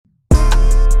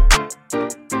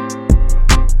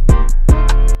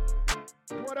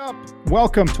What up?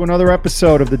 Welcome to another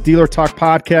episode of the Dealer Talk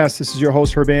Podcast. This is your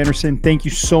host, Herb Anderson. Thank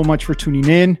you so much for tuning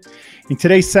in. In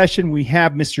today's session, we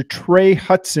have Mr. Trey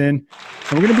Hudson,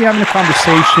 and we're going to be having a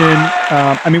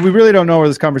conversation. We really don't know where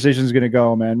this conversation is going to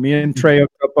go, man. Me and Trey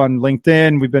hooked up on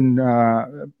LinkedIn. We've been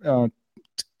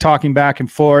talking back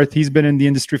and forth. He's been in the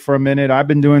industry for a minute. I've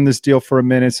been doing this deal for a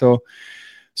minute, so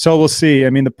we'll see. I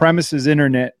mean, the premise is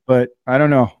internet, but I don't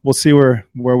know. We'll see where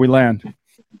we land.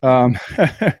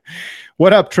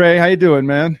 What up, Trey? How you doing,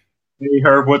 man? Hey,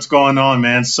 Herb. What's going on,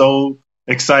 man? So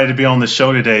excited to be on the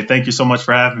show today. Thank you so much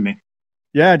for having me.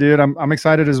 Yeah, dude. I'm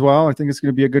excited as well. I think it's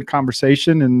going to be a good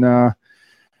conversation, and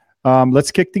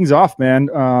let's kick things off, man.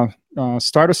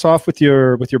 Start us off with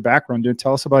your background, dude.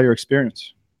 Tell us about your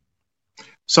experience.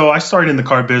 So I started in the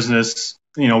car business,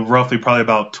 roughly probably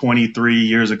about 23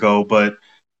 years ago, but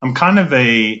I'm kind of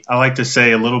I like to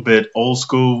say a little bit old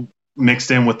school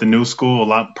mixed in with the new school, a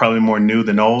lot probably more new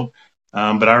than old.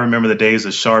 But I remember the days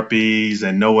of Sharpies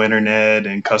and no internet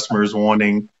and customers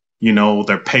wanting,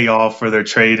 their payoff for their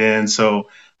trade-in. So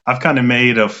I've kind of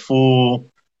made a full,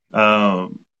 to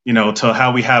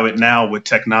how we have it now with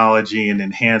technology and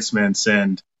enhancements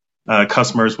and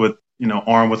customers with,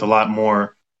 armed with a lot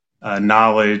more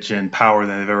knowledge and power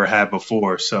than they've ever had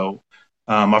before. So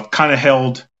I've kind of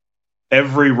held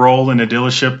every role in a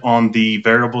dealership on the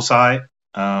variable side.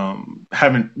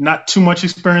 Haven't not too much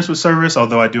experience with service,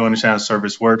 although I do understand how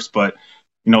service works, but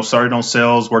started on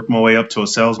sales, worked my way up to a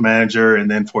sales manager, and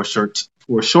then for a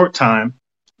short time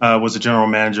was a general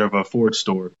manager of a Ford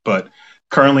store. But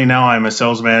currently now I'm a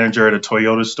sales manager at a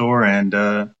Toyota store, and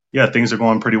things are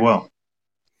going pretty well.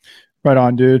 Right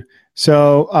on, dude.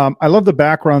 So I love the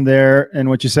background there and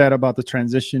what you said about the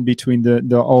transition between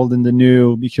the old and the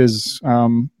new, because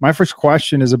my first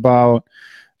question is about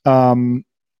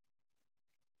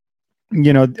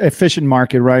efficient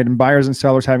market, right? And buyers and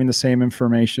sellers having the same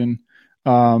information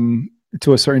to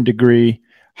a certain degree.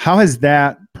 How has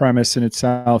that premise in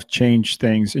itself changed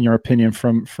things, in your opinion,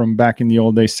 from back in the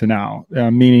old days to now?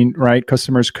 Meaning, right,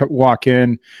 customers walk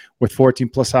in with 14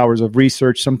 plus hours of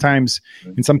research. Sometimes,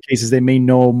 in some cases, they may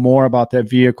know more about that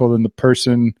vehicle than the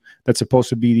person that's supposed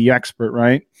to be the expert,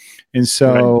 right? And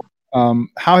so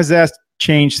how has that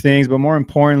changed things? But more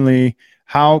importantly,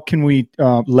 how can we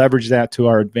leverage that to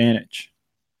our advantage?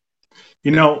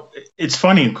 It's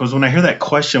funny because when I hear that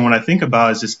question, what I think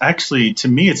about is it's actually, to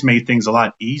me, it's made things a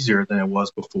lot easier than it was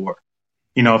before.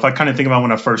 If I kind of think about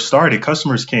when I first started,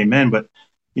 customers came in, but,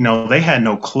 they had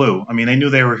no clue. I mean, they knew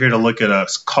they were here to look at a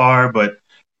car, but,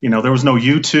 there was no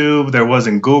YouTube, there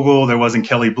wasn't Google, there wasn't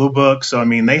Kelley Blue Book. So, I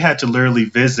mean, they had to literally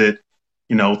visit,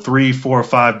 3, 4, or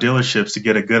 5 dealerships to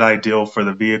get a good idea for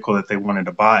the vehicle that they wanted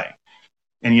to buy.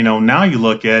 And, now you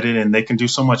look at it and they can do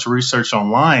so much research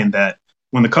online that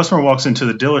when the customer walks into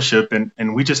the dealership,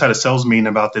 and we just had a sales meeting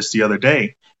about this the other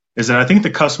day, is that I think the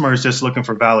customer is just looking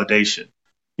for validation.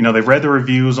 They've read the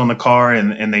reviews on the car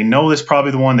and they know it's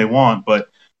probably the one they want, but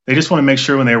they just want to make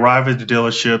sure when they arrive at the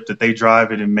dealership that they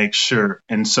drive it and make sure.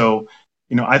 And so,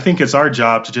 I think it's our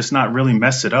job to just not really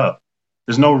mess it up.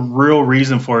 There's no real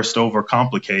reason for us to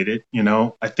overcomplicate it.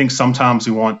 I think sometimes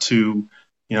we want to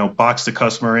box the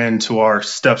customer into our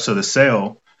steps of the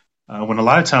sale, when a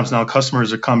lot of times now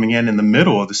customers are coming in the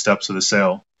middle of the steps of the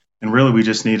sale. And really, we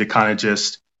just need to kind of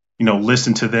just,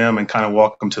 listen to them and kind of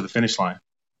walk them to the finish line.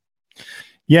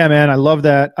 Yeah, man, I love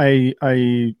that. I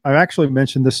actually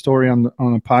mentioned this story on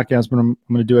a podcast, but I'm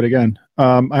going to do it again.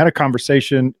 I had a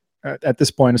conversation at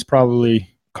this point. It's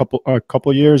probably a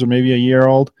couple years or maybe a year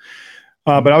old.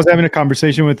 But I was having a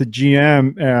conversation with the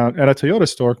GM at a Toyota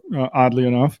store, oddly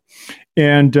enough.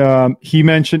 And he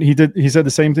said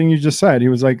the same thing you just said. He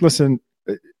was like, listen,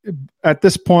 at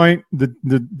this point,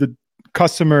 the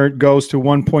customer goes to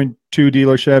 1.2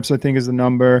 dealerships, I think is the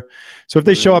number. So if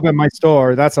they show up at my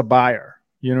store, that's a buyer.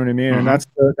 You know what I mean? And that's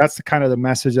the kind of the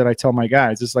message that I tell my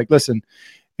guys. It's like, listen,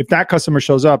 if that customer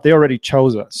shows up, they already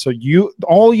chose us. So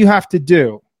all you have to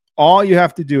do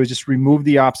is just remove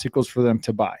the obstacles for them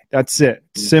to buy. That's it.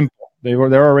 Simple.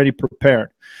 They're already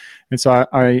prepared. And so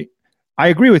I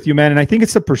agree with you, man. And I think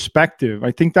it's the perspective.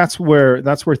 I think that's where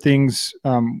things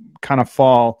kind of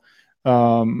fall.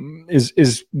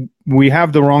 Is we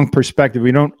have the wrong perspective.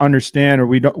 We don't understand, or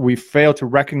we fail to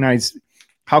recognize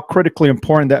how critically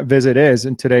important that visit is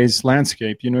in today's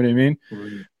landscape. You know what I mean?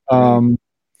 Right.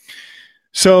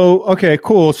 So, okay,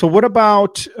 cool. So what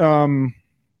about,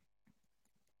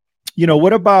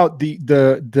 what about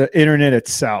the internet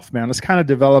itself, man? Let's kind of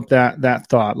develop that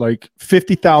thought, like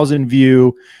 50,000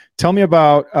 view. Tell me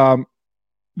about,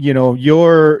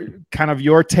 your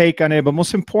take on it, but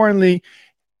most importantly,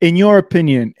 in your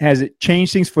opinion, has it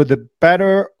changed things for the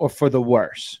better or for the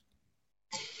worse?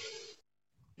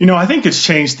 I think it's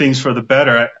changed things for the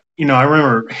better. I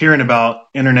remember hearing about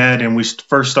internet, and we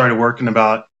first started working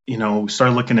about, we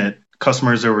started looking at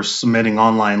customers that were submitting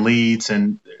online leads,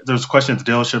 and there was a question at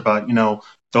the dealership about,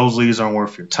 those leads aren't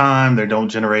worth your time. They don't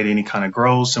generate any kind of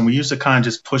growth. And we used to kind of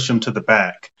just push them to the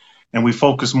back, and we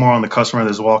focus more on the customer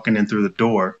that's walking in through the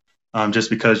door. Just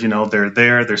because,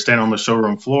 they're standing on the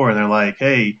showroom floor and they're like,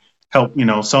 hey, help,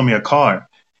 sell me a car.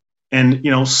 And,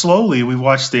 slowly we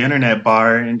watched the internet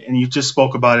buyer, and you just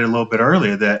spoke about it a little bit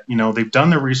earlier, that, they've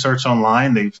done their research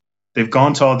online. They've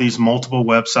gone to all these multiple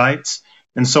websites.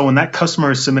 And so when that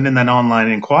customer is submitting that online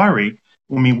inquiry,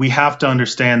 we have to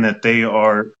understand that they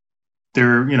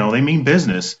mean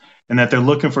business, and that they're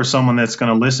looking for someone that's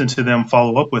going to listen to them,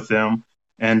 follow up with them,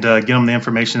 and give them the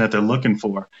information that they're looking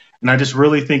for. And I just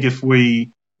really think if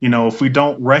we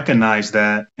don't recognize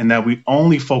that, and that we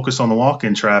only focus on the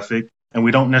walk-in traffic, and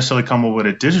we don't necessarily come up with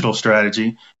a digital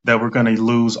strategy, that we're going to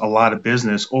lose a lot of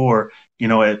business, or,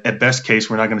 at best case,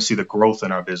 we're not going to see the growth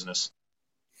in our business.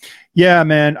 Yeah,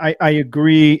 man, I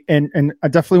agree. And I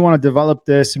definitely want to develop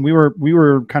this. And we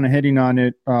were kind of hitting on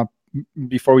it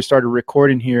before we started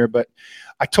recording here, but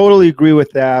I totally agree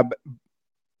with that.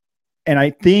 And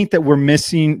I think that we're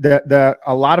missing that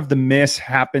a lot of the miss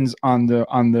happens on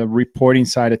the reporting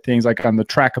side of things, like on the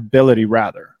trackability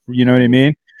rather. You know what I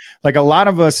mean? Like a lot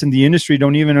of us in the industry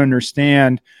don't even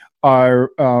understand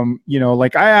our,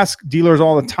 like I ask dealers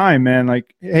all the time, man,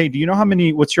 like, hey, do you know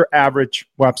what's your average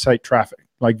website traffic?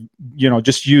 Like,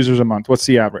 just users a month. What's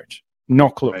the average? No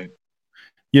clue. Right.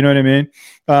 You know what I mean?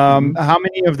 How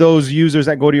many of those users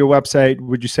that go to your website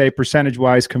would you say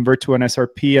percentage-wise convert to an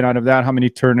SRP? And out of that, how many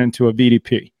turn into a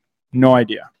VDP? No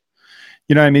idea.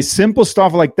 You know what I mean? Simple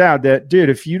stuff like that, dude,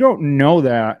 if you don't know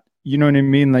that, you know what I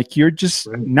mean? Like you're just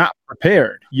not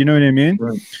prepared. You know what I mean?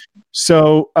 Right.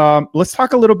 So let's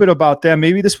talk a little bit about that.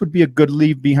 Maybe this would be a good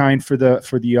leave behind for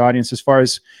the audience as far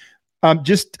as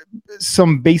just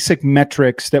some basic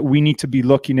metrics that we need to be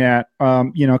looking at,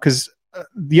 because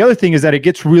the other thing is that it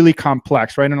gets really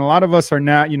complex, right? And a lot of us are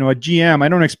not, a GM. I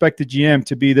don't expect a GM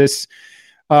to be this,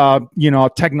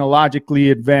 technologically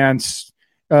advanced,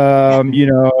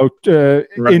 into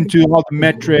all the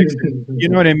metrics. You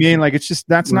know what I mean? Like, it's just,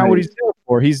 that's not what he's there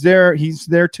for. He's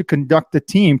there to conduct the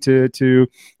team, to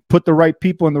put the right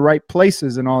people in the right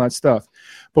places and all that stuff.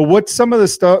 But what's some of the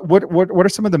stuff? What are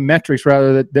some of the metrics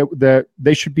rather that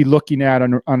they should be looking at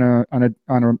on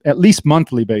a at least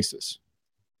monthly basis?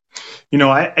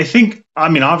 I think,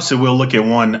 obviously we'll look at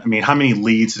one. How many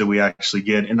leads do we actually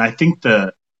get? And I think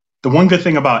the one good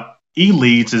thing about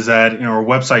e-leads is that, or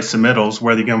website submittals,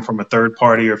 whether you get them from a third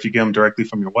party or if you get them directly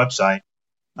from your website,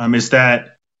 is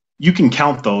that you can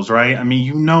count those, right?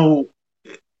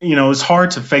 It's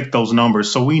hard to fake those numbers.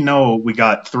 So we know we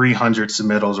got 300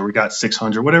 submittals or we got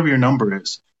 600, whatever your number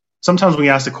is. Sometimes we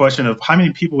ask the question of how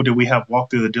many people do we have walk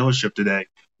through the dealership today?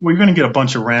 Well, you're going to get a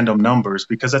bunch of random numbers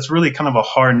because that's really kind of a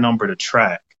hard number to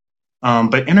track.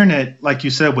 But internet, like you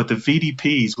said, with the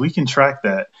VDPs, we can track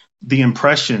that. The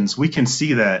impressions, we can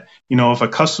see that. If a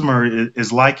customer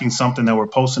is liking something that we're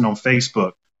posting on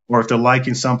Facebook, or if they're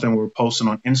liking something we're posting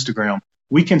on Instagram,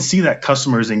 we can see that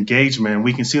customer's engagement.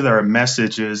 We can see that our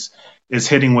message is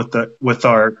hitting with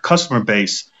our customer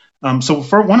base. So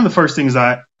for one of the first things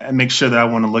I make sure that I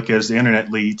want to look at is the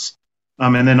internet leads.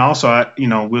 And then also,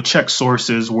 we'll check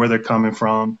sources, where they're coming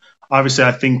from. Obviously,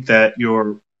 I think that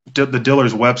the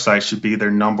dealer's website should be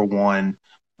their number one,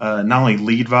 not only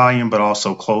lead volume, but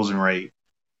also closing rate.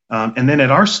 And then at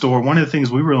our store, one of the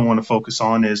things we really want to focus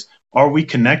on is, are we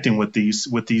connecting with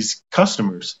these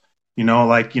customers?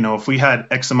 If we had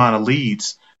X amount of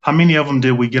leads, how many of them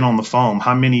did we get on the phone?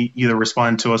 How many either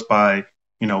responded to us by,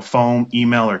 phone,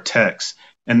 email, or text?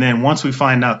 And then once we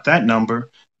find out that number,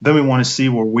 then we want to see,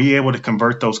 were we able to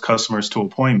convert those customers to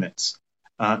appointments?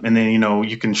 And then,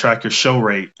 you can track your show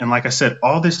rate. And like I said,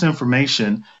 all this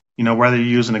information, whether you're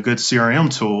using a good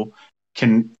CRM tool,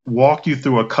 can walk you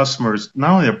through a customer's,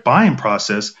 not only their buying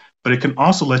process, but it can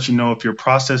also let you know if your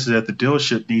processes at the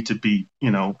dealership need to be,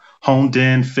 honed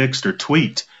in, fixed, or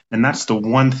tweaked. And that's the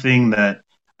one thing that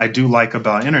I do like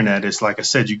about internet is, like I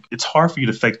said, it's hard for you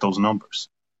to fake those numbers.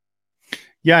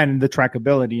 Yeah, and the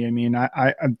trackability.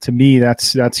 I to me,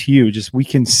 that's huge. We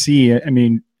can see it.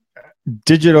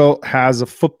 Digital has a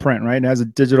footprint, right? It has a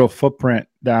digital footprint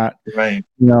that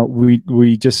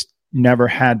we just never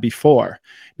had before.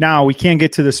 Now we can't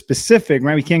get to the specific,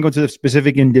 right? We can't go to the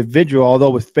specific individual. Although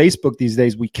with Facebook these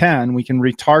days we can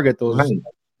retarget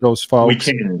those folks. We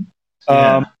can.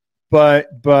 Yeah.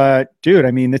 But dude,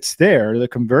 I mean, it's there. The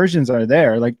conversions are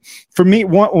there. Like for me,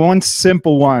 one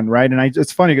simple one, right? And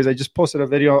it's funny because I just posted a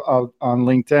video on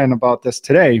LinkedIn about this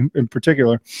today in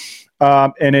particular.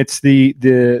 And it's the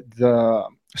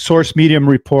source medium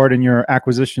report in your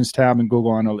acquisitions tab in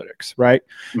Google Analytics, right?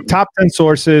 Mm-hmm. Top 10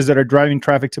 sources that are driving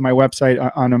traffic to my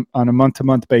website on a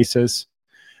month-to-month basis.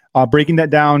 Breaking that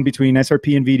down between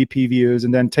SRP and VDP views,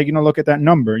 and then taking a look at that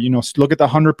number. Look at the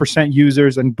 100%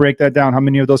 users and break that down. How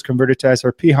many of those converted to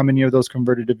SRP? How many of those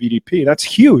converted to VDP? That's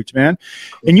huge, man.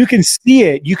 And you can see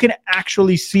it. You can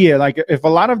actually see it. Like if a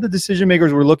lot of the decision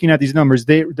makers were looking at these numbers,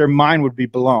 their mind would be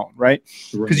blown, right?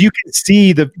 Because you can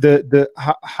see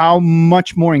how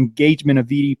much more engagement a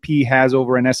VDP has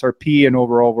over an SRP and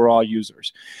over overall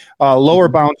users. Lower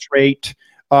bounce rate.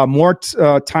 More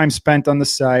time spent on the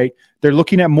site. They're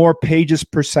looking at more pages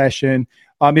per session.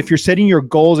 If you're setting your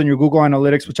goals in your Google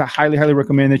Analytics, which I highly, highly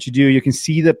recommend that you do, you can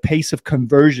see the pace of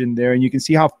conversion there, and you can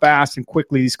see how fast and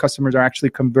quickly these customers are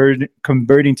actually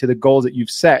converting to the goals that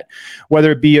you've set,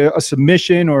 whether it be a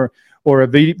submission or a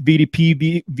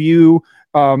VDP view,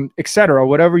 et cetera,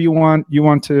 whatever you want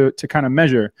to kind of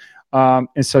measure.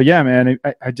 And so, yeah, man,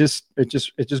 it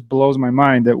just blows my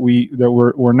mind that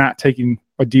we're not taking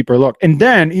a deeper look. And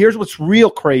then here's what's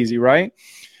real crazy, right?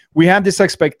 We have this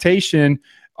expectation,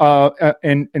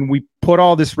 and we put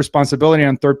all this responsibility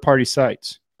on third-party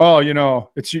sites. Oh,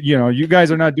 it's you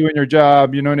guys are not doing your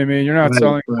job. You know what I mean? You're not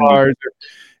selling cars,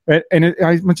 and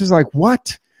I'm just like,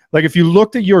 what? Like if you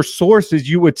looked at your sources,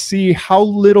 you would see how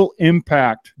little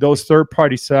impact those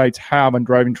third-party sites have on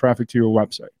driving traffic to your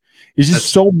website. It's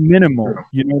just so minimal.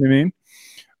 You know what I mean?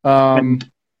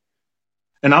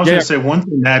 And I was going to say one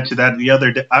thing to add to that. The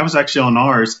other day, I was actually on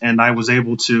ours, and I was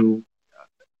able to,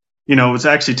 it's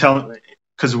actually telling,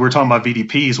 because we're talking about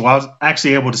VDPs. Well, I was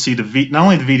actually able to see not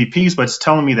only the VDPs, but it's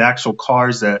telling me the actual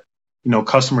cars that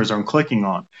customers are clicking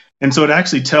on. And so it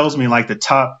actually tells me like the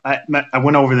top. I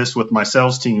went over this with my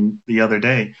sales team the other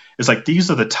day. It's like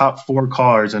these are the top 4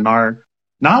 cars in our.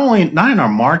 Not in our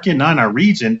market, not in our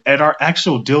region, at our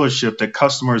actual dealership that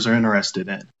customers are interested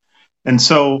in. And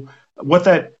so what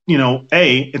that,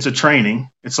 it's a training.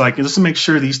 It's like, just to make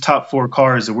sure these top 4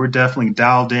 cars that we're definitely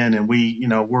dialed in and we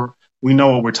know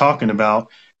what we're talking about.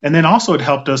 And then also it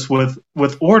helped us with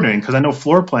ordering, because I know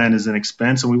floor plan is an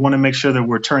expense and we want to make sure that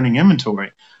we're turning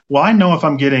inventory. Well, I know if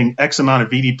I'm getting X amount of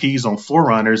VDPs on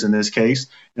 4Runners in this case,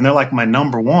 and they're like my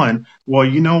number one, well,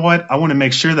 you know what? I want to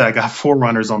make sure that I got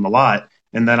 4Runners on the lot,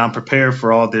 and that I'm prepared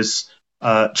for all this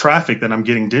traffic that I'm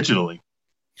getting digitally.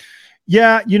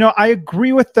 Yeah, I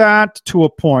agree with that to a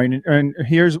point, and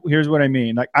here's what I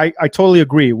mean. Like, I totally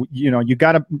agree. You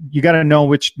gotta know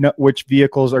which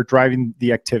vehicles are driving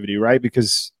the activity, right?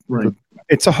 Because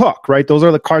it's a hook, right? Those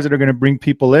are the cars that are going to bring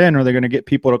people in, or they're going to get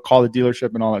people to call the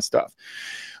dealership and all that stuff.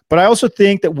 But I also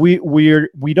think that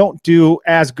we don't do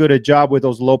as good a job with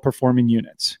those low performing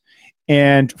units.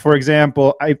 And for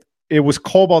example, it was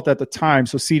Cobalt at the time,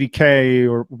 so CDK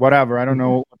or whatever. I don't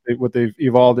know what they've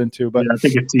evolved into, but I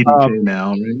think it's CDK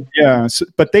now. Right? Yeah,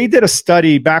 but they did a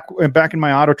study back in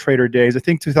my Auto Trader days, I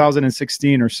think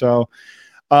 2016 or so,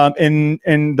 and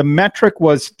the metric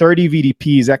was 30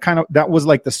 VDPs. That was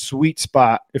like the sweet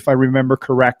spot, if I remember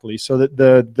correctly. So that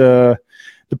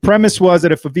the premise was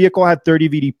that if a vehicle had 30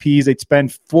 VDPs, they'd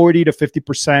spend 40 to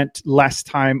 50% less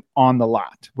time on the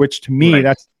lot, which to me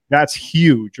that's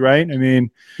huge, right? I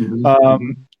mean,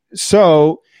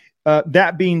 so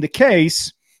that being the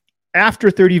case, after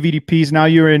 30 VDPs, now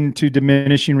you're into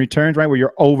diminishing returns, right? Where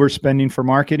you're overspending for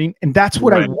marketing. And that's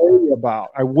what I worry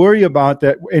about. I worry about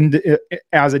that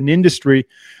as an industry,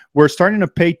 we're starting to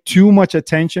pay too much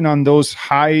attention on those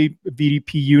high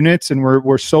VDP units. And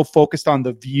we're so focused on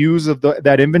the views of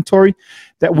that inventory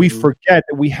that we forget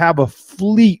that we have a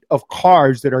fleet of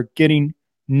cars that are getting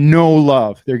no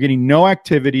love. They're getting no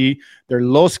activity. They're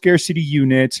low scarcity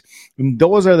units, and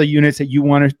those are the units that you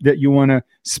want to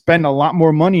spend a lot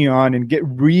more money on and get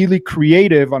really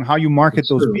creative on how you market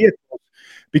those vehicles,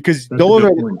 because those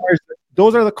are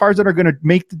the cars that are going to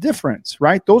make the difference,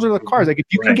 right? Those are the cars. Like if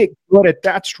you can get good at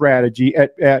that strategy,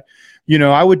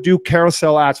 I would do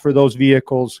carousel ads for those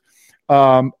vehicles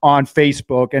on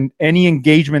Facebook, and any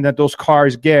engagement that those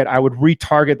cars get, I would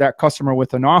retarget that customer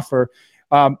with an offer.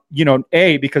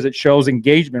 Because it shows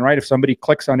engagement, right? If somebody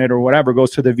clicks on it or whatever,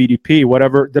 goes to the VDP,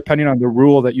 whatever, depending on the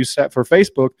rule that you set for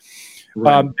Facebook,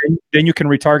 then you can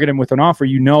retarget them with an offer.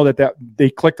 That they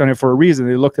clicked on it for a reason.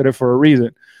 They looked at it for a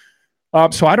reason.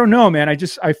 So I don't know, man.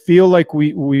 I feel like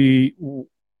we're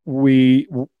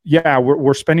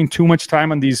spending too much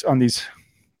time on these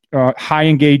high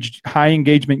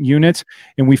engagement units,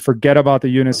 and we forget about the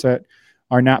units that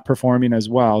are not performing as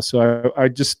well. So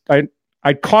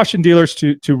I caution dealers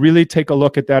to really take a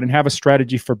look at that and have a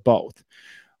strategy for both.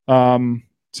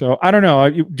 So I don't know.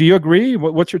 Do you agree?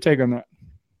 What's your take on that?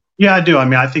 Yeah, I do. I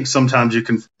mean, I think sometimes you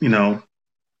can,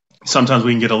 sometimes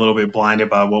we can get a little bit blinded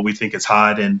by what we think is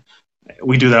hot, and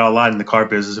we do that a lot in the car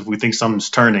business. If we think something's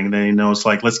turning, then it's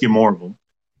like, let's get more of them.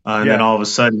 And then all of a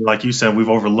sudden, like you said, we've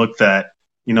overlooked that,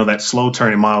 that slow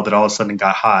turning model that all of a sudden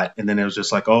got hot, and then it was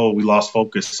just like, oh, we lost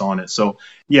focus on it. So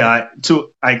yeah,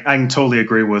 I can totally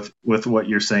agree with what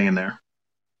you're saying there.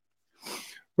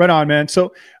 Right on, man.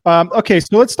 So, okay,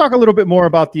 so let's talk a little bit more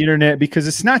about the internet, because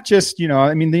it's not just, the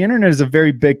internet is a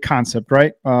very big concept,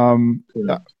 right?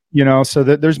 So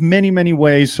that there's many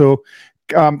ways. So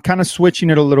kind of switching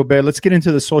it a little bit, let's get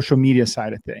into the social media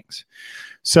side of things.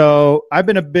 So I've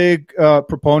been a big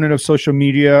proponent of social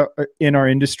media in our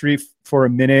industry for a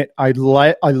minute. I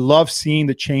love seeing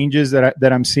the changes that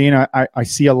I'm seeing. I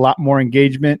see a lot more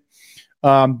engagement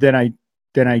than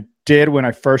I did when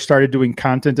I first started doing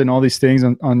content and all these things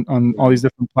on all these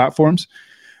different platforms.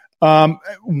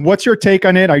 What's your take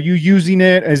on it? Are you using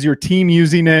it? Is your team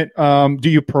using it? Do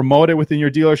you promote it within your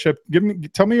dealership?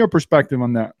 Tell me your perspective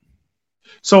on that.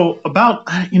 So about,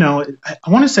 I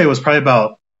want to say it was probably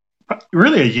about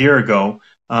really a year ago.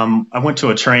 I went to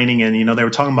a training, and, they were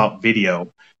talking about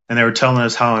video, and they were telling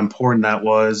us how important that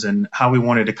was and how we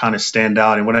wanted to kind of stand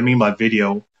out. And what I mean by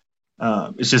video,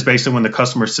 it's just basically when the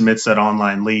customer submits that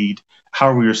online lead, how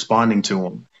are we responding to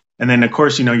them? And then, of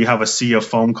course, you have a sea of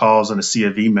phone calls and a sea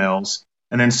of emails.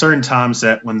 And then certain times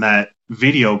that when that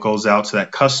video goes out to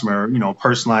that customer,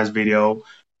 personalized video,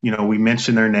 we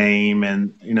mention their name,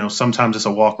 and, sometimes it's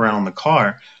a walk around on the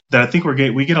car, that I think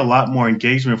we get a lot more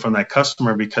engagement from that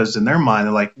customer, because in their mind,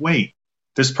 they're like, wait,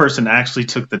 this person actually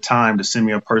took the time to send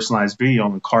me a personalized video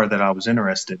on the car that I was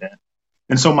interested in.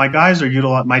 And so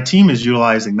my team is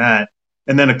utilizing that.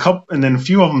 And then a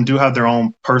few of them do have their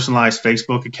own personalized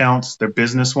Facebook accounts, their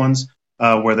business ones,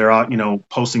 where they're out,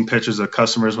 posting pictures of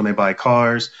customers when they buy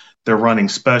cars. They're running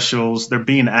specials. They're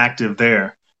being active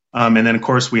there. And then, of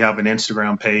course, we have an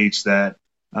Instagram page that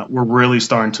we're really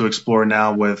starting to explore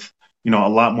now with, a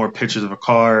lot more pictures of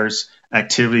cars,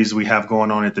 activities we have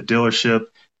going on at the dealership.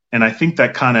 And I think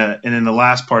that and then the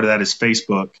last part of that is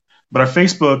Facebook. But our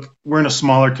Facebook, we're in a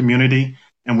smaller community,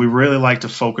 and we really like to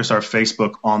focus our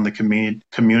Facebook on the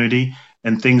community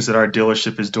and things that our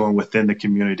dealership is doing within the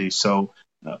community. So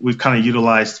we've kind of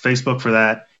utilized Facebook for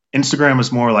that. Instagram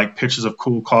is more like pictures of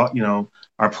cool,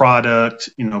 our product,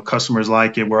 customers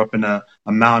like it. We're up in a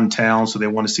mountain town, so they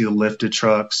want to see the lifted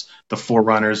trucks, the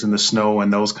 4Runners in the snow,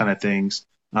 and those kind of things.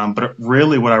 But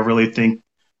really, what I really think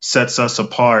sets us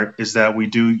apart is that we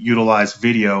do utilize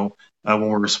video when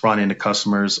we're responding to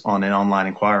customers on an online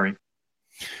inquiry.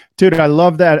 Dude, I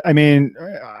love that. I mean,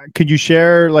 could you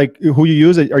share who you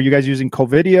use? Are you guys using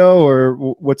Covideo, or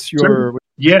what's your? Sure.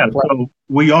 Yeah, so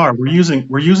we are. We're using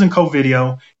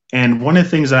Covideo, and one of the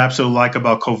things I absolutely like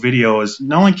about Covideo is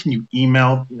not only can you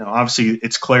email, obviously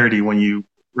it's clarity when you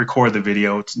record the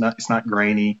video. It's not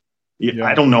grainy. Yeah.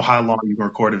 I don't know how long you can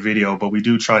record a video, but we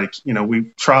do try to,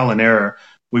 we trial and error.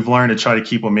 We've learned to try to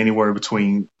keep them anywhere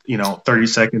between 30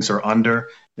 seconds or under.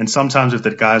 And sometimes if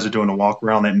the guys are doing a walk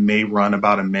around, that may run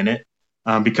about a minute,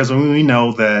 because when we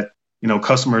know that,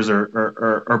 customers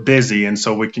are busy, and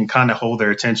so we can kind of hold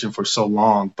their attention for so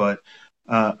long. But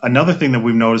another thing that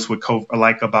we've noticed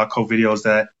about Covideo is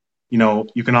that,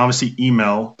 you can obviously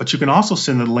email, but you can also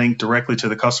send the link directly to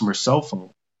the customer's cell phone.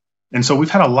 And so we've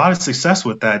had a lot of success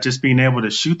with that, just being able to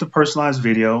shoot the personalized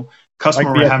video.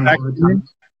 Customer having a hard time.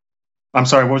 I'm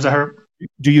sorry, what was that, Herb?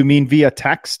 Do you mean via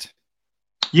text?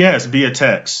 Yes, via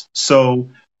text. So,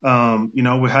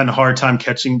 we're having a hard time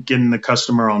getting the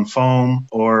customer on phone,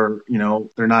 or,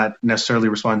 they're not necessarily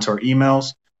responding to our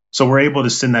emails. So we're able to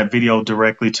send that video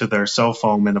directly to their cell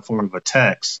phone in the form of a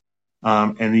text.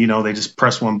 And, they just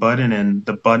press one button, and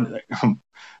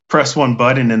press one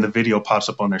button and the video pops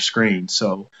up on their screen.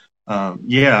 So,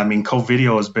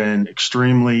 Covideo has been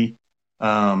extremely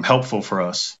helpful for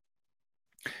us.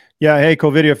 Yeah, hey,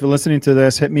 Covideo, if you're listening to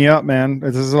this, hit me up, man.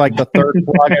 This is like the third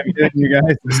vlog I'm doing you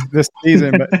guys this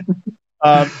season.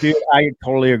 But dude, I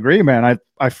totally agree, man.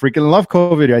 I freaking love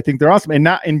Covideo. I think they're awesome.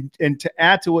 And to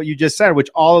add to what you just said, which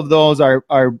all of those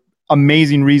are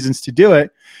amazing reasons to do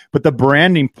it, but the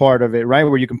branding part of it, right,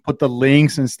 where you can put the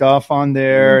links and stuff on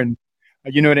there, and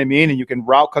you know what I mean? And you can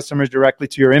route customers directly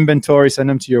to your inventory,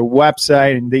 send them to your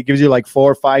website, and it gives you like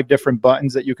 4 or 5 different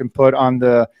buttons that you can put on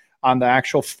the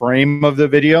actual frame of the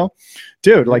video.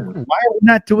 Dude, why are we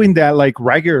not doing that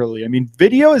regularly? I mean,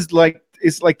 video is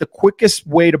is like the quickest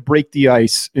way to break the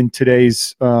ice in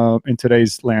today's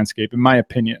landscape, in my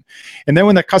opinion. And then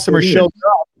when the customer shows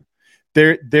up,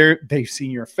 they've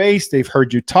seen your face, they've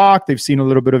heard you talk, they've seen a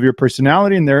little bit of your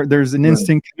personality, and there's an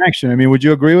instant connection. I mean, would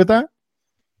you agree with that?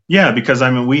 Yeah, because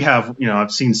I mean, we have,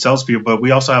 I've seen salespeople, but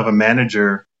we also have a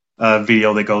manager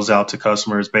video that goes out to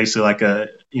customers, basically like a,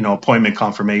 appointment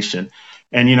confirmation.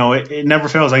 And, it never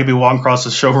fails. I could be walking across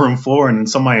the showroom floor and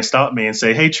somebody stop me and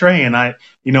say, "Hey, Trey." And I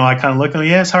kind of look at them,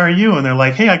 "Yes, how are you?" And they're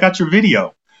like, "Hey, I got your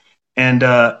video." And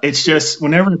it's just,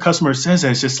 whenever the customer says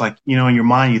that, it's just like, in your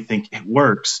mind, you think it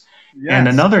works. Yes. And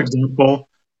another example,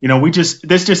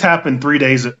 this just happened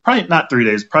probably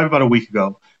about a week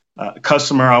ago.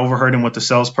 Customer, I overheard him with the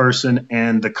salesperson,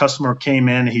 and the customer came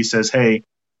in and he says, "Hey,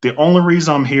 the only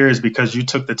reason I'm here is because you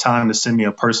took the time to send me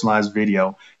a personalized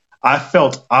video. I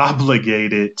felt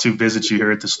obligated to visit you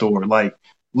here at the store." Like,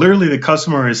 literally, the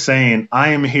customer is saying, "I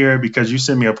am here because you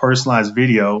sent me a personalized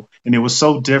video, and it was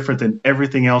so different than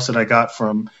everything else that I got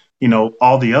from,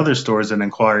 all the other stores that I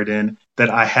inquired in, that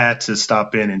I had to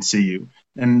stop in and see you."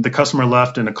 And the customer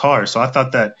left in a car. So I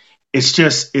thought that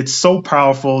it's so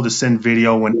powerful to send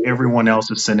video when everyone else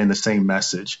is sending the same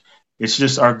message. It's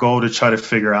just our goal to try to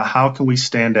figure out how can we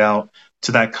stand out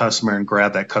to that customer and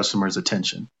grab that customer's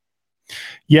attention.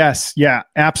 Yes. Yeah,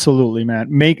 absolutely,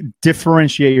 man.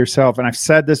 Differentiate yourself. And I've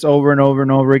said this over and over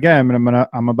and over again, and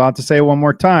I'm about to say it one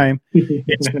more time.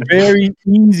 It's very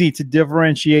easy to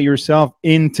differentiate yourself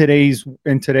in just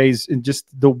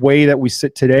the way that we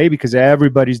sit today, because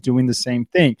everybody's doing the same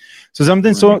thing. So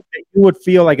something so that you would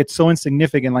feel like it's so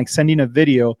insignificant, like sending a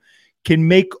video, can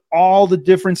make all the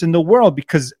difference in the world,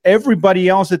 because everybody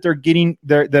else that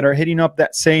that are hitting up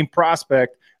that same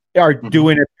prospect are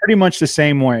doing it pretty much the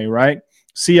same way, right?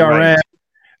 CRM,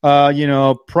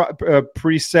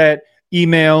 preset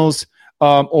emails,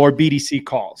 or BDC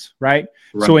calls, right?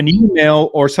 So an email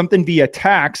or something via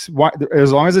text,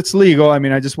 as long as it's legal. I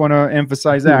mean, I just want to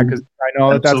emphasize that, because I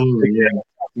know that's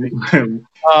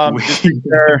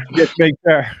just make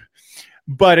sure.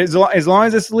 But as long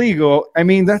as it's legal, I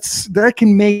mean, that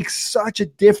can make such a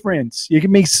difference. You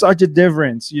can make such a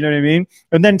difference. You know what I mean?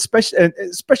 And then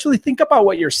especially think about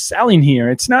what you're selling here.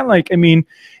 It's not like, I mean,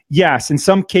 yes, in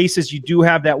some cases you do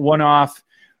have that one-off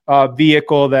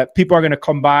vehicle that people are going to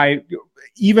come by,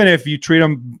 even if you treat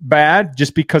them bad,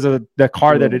 just because of the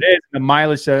car that it is, the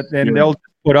mileage and they'll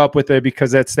put up with it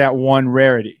because that's that one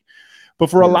rarity. But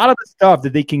for a lot of the stuff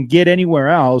that they can get anywhere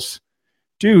else,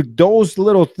 dude, those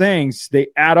little things, they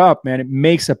add up, man. It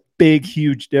makes a big,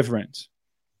 huge difference.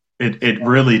 It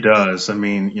really does. I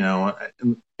mean,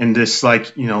 and this,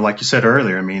 like you said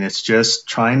earlier, I mean, it's just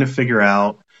trying to figure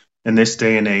out in this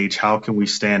day and age, how can we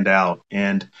stand out?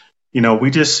 And, we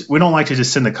don't like to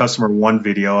just send the customer one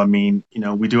video. I mean,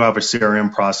 we do have a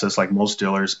CRM process like most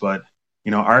dealers, but,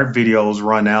 our videos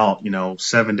run out,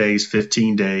 7 days,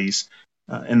 15 days.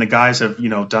 And the guys have,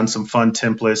 done some fun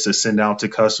templates to send out to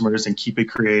customers and keep it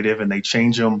creative, and they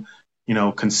change them,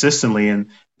 consistently.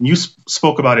 And you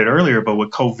spoke about it earlier, but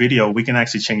with co-video, we can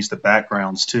actually change the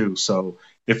backgrounds too. So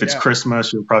if it's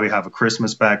Christmas, you'll probably have a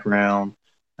Christmas background.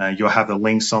 You'll have the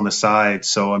links on the side.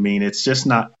 So, I mean, it's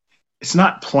not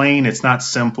plain. It's not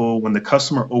simple. When the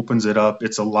customer opens it up,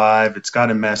 it's alive. It's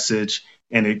got a message,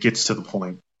 and it gets to the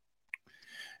point.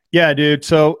 Yeah, dude.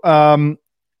 So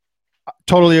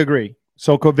totally agree.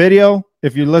 So co-video,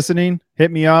 if you're listening, hit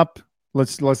me up.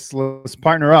 Let's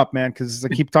partner up, man, because I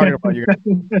keep talking about you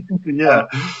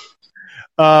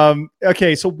guys.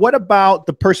 Okay, so what about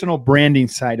the personal branding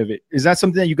side of it? Is that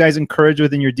something that you guys encourage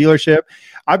within your dealership?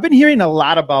 I've been hearing a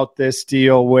lot about this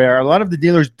deal where a lot of the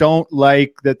dealers don't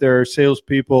like that their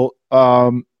salespeople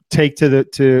take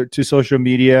to social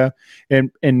media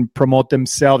and promote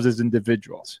themselves as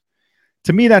individuals.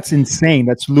 To me, that's insane.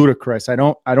 That's ludicrous. I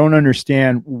don't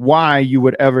understand why you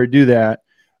would ever do that.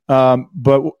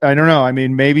 But I don't know. I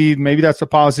mean, maybe that's a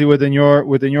policy within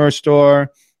your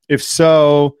store. If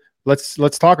so,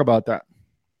 let's talk about that.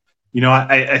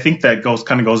 I think that goes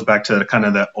back to kind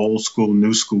of that old school,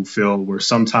 new school feel, where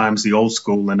sometimes the old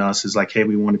school in us is like, hey,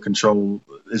 we want to control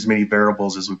as many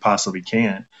variables as we possibly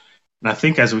can. And I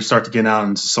think as we start to get out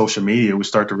into social media, we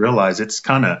start to realize it's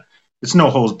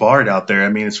no holds barred out there. I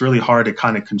mean, it's really hard to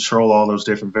kind of control all those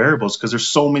different variables because there's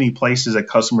so many places that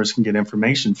customers can get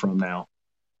information from now.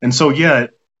 And so,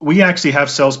 we actually have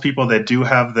salespeople that do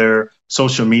have their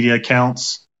social media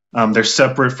accounts. They're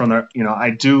separate from their,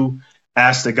 I do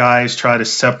ask the guys, try to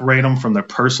separate them from their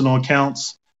personal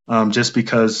accounts, just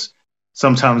because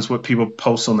sometimes what people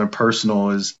post on their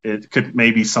personal it could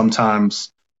maybe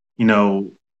sometimes,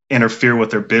 interfere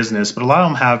with their business. But a lot of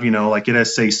them have, like it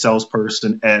has say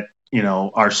salesperson at,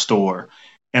 our store.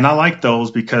 And I like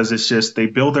those because it's just they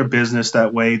build their business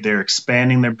that way. They're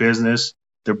expanding their business.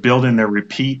 They're building their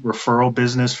repeat referral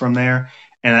business from there.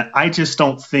 And I just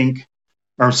don't think,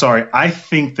 or I'm sorry, I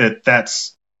think that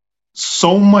that's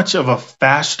so much of a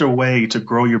faster way to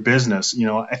grow your business.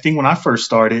 I think when I first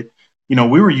started, we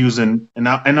were using,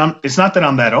 it's not that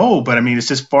I'm that old, but I mean, it's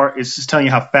just telling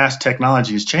you how fast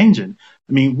technology is changing.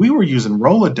 I mean, we were using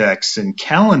Rolodex and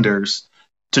calendars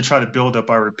to try to build up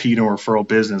our repeat and referral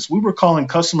business. We were calling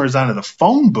customers out of the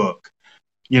phone book,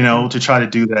 to try to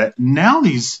do that. Now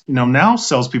now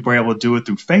salespeople are able to do it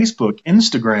through Facebook,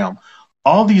 Instagram,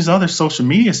 all these other social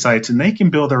media sites, and they can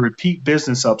build their repeat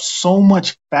business up so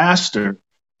much faster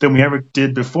than we ever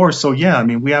did before. So yeah, I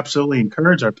mean, we absolutely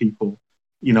encourage our people,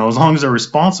 as long as they're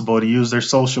responsible, to use their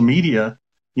social media,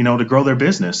 to grow their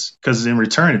business, because in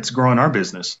return, it's growing our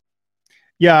business.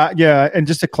 Yeah. And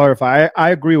just to clarify,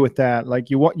 I agree with that. Like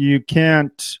you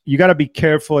got to be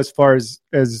careful as far as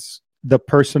the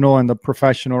personal and the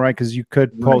professional, right? Because you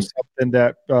could post something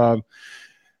that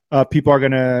people are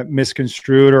going to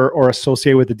misconstrue it or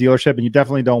associate with the dealership, and you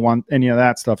definitely don't want any of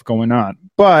that stuff going on.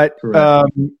 But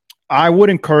I would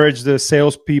encourage the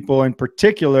salespeople in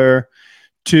particular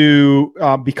to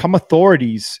become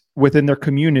authorities within their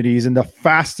communities, and the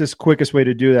fastest, quickest way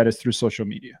to do that is through social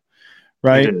media.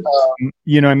 Right.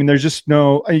 I mean, there's just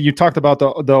you talked about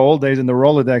the old days and the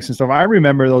Rolodex and stuff. I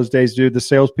remember those days, dude, the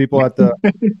salespeople at the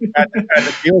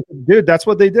dealership, dude, that's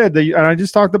what they did. And I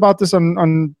just talked about this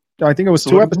on I think it was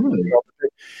 2 episodes ago.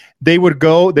 They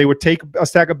would take a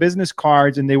stack of business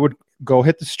cards and they would go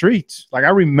hit the streets. Like I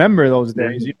remember those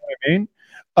days, you know what I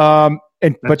mean?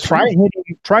 But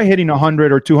try hitting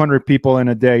 100 or 200 people in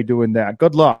a day doing that.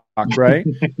 Good luck, right?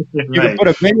 You can put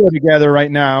a video together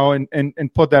right now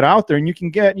and put that out there, and you can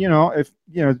get, if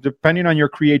depending on your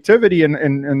creativity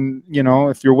and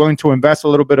if you're willing to invest a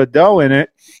little bit of dough in it,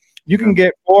 you can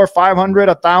get 400, 500,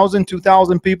 1,000,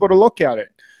 2,000 people to look at it.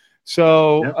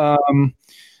 So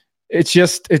it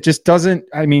just doesn't.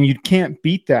 I mean, you can't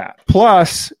beat that.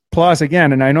 Plus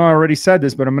again, and I know I already said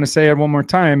this, but I'm going to say it one more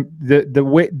time. The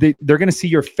way they're going to see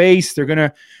your face, they're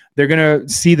going to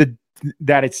see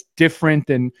that it's different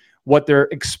than what they're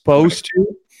exposed to,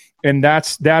 and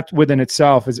that within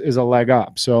itself is a leg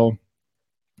up. So,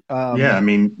 I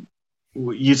mean,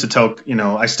 we used to tell,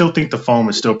 I still think the phone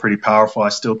is still pretty powerful. I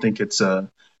still think it's a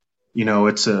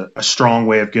strong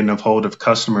way of getting a hold of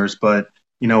customers. But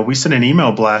we send an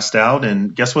email blast out,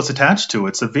 and guess what's attached to it?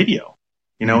 It's a video.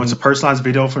 It's a personalized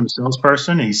video from the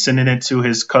salesperson. And he's sending it to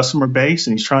his customer base,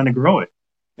 and he's trying to grow it.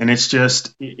 And it's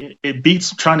just, it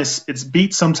beats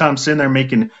sometimes sitting there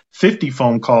making 50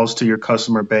 phone calls to your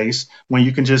customer base when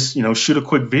you can just, shoot a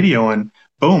quick video and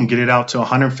boom, get it out to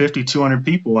 150, 200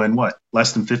 people in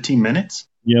less than 15 minutes?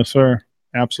 Yes, sir.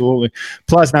 Absolutely.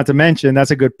 Plus, not to mention, that's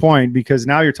a good point, because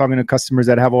now you're talking to customers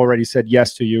that have already said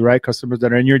yes to you, right? Customers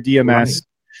that are in your DMS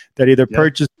that either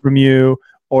purchased from you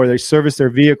or they service their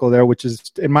vehicle there, which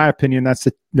is, in my opinion, that's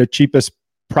the cheapest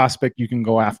prospect you can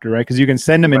go after, right? Because you can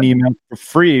send them an email for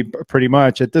free pretty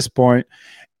much at this point,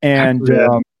 and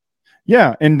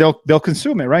and they'll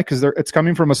consume it, right? Because it's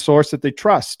coming from a source that they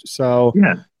trust. So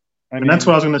and that's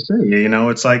what I was going to say.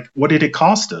 It's like, what did it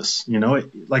cost us?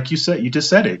 Like you just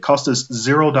said it cost us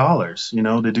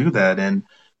 $0, to do that, and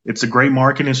it's a great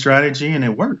marketing strategy, and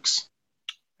it works.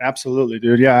 Absolutely,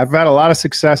 dude. Yeah, I've had a lot of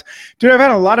success. Dude, I've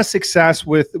had a lot of success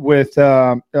with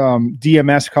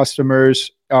DMS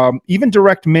customers, even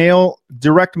direct mail,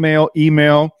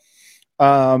 email,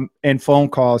 and phone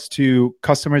calls to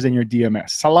customers in your DMS.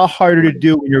 It's a lot harder to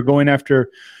do when you're going after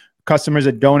customers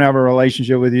that don't have a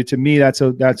relationship with you. To me, that's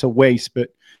a waste. But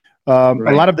a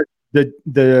lot of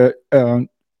the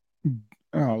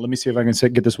let me see if I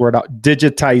can get this word out.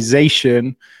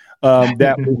 Digitization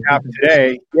that we have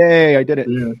today. Yay, I did it.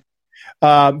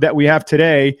 Yeah. That we have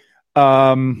today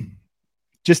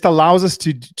just allows us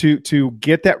to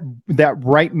get that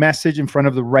right message in front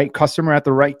of the right customer at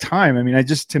the right time. I mean,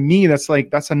 to me, that's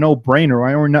a no-brainer.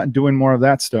 Why are we not doing more of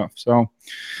that stuff? So,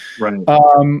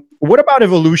 what about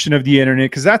evolution of the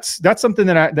internet? Because that's something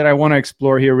that I want to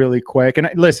explore here really quick. And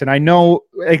listen, I know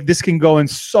this can go in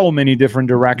so many different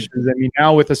directions. I mean,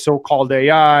 now with the so-called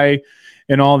AI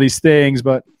and all these things,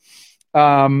 but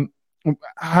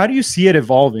how do you see it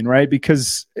evolving, right?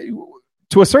 Because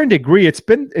to a certain degree, it's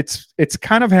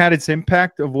kind of had its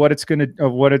impact of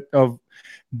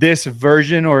this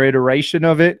version or iteration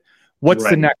of it. What's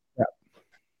the next step?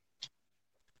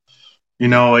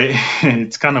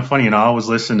 It's kind of funny. I always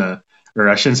listen to, or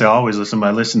I shouldn't say always listen, but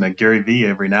I listen to Gary Vee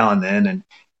every now and then. And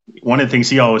one of the things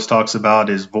he always talks about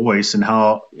is voice and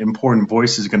how important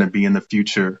voice is going to be in the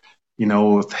future,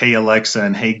 with Hey Alexa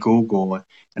and Hey Google.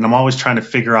 And I'm always trying to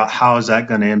figure out how is that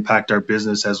going to impact our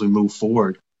business as we move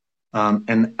forward.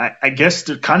 And I guess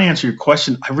to kind of answer your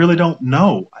question, I really don't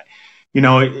know.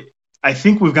 I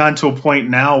think we've gotten to a point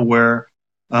now where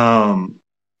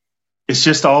it's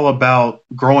just all about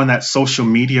growing that social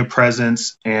media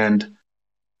presence and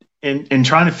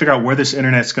trying to figure out where this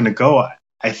internet's going to go.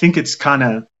 I think it's kind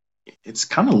of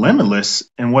limitless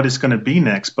in what it's going to be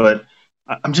next, but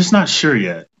I'm just not sure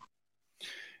yet.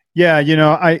 Yeah,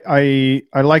 I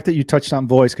like that you touched on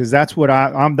voice, because that's what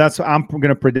I'm going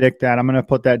to predict that. I'm going to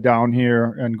put that down here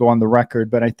and go on the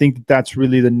record. But I think that's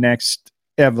really the next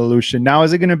evolution. Now,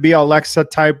 is it going to be Alexa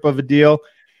type of a deal?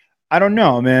 I don't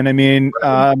know, man. I mean,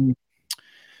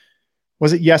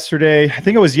 was it yesterday? I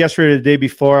think it was yesterday or the day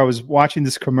before. I was watching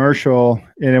this commercial,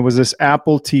 and it was this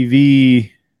Apple TV.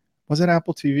 Was it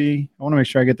Apple TV? I want to make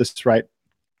sure I get this right.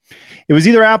 It was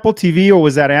either Apple TV or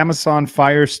was that Amazon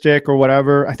Fire Stick or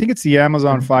whatever. I think it's the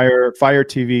Amazon Fire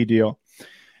TV deal.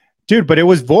 Dude, but it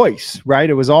was voice, right?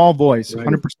 It was all voice,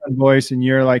 100% voice. And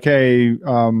you're like, hey,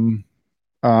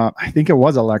 I think it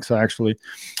was Alexa, actually.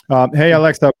 Hey,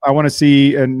 Alexa, I want to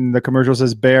see, and the commercial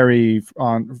says Barry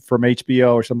from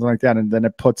HBO or something like that. And then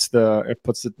it puts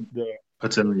it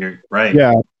in your, right.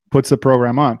 Yeah. Puts the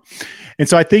program on. And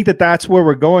so I think that that's where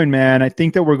we're going, man. I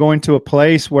think that we're going to a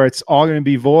place where it's all going to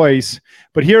be voice.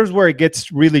 But here's where it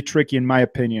gets really tricky, in my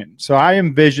opinion. So I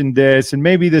envision this, and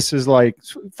maybe this is like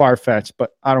far-fetched,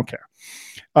 but I don't care.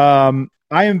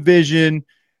 I envision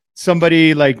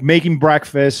somebody like making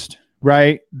breakfast,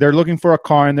 right? They're looking for a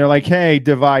car, and they're like, hey,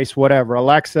 device, whatever,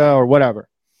 Alexa or whatever.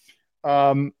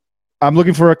 I'm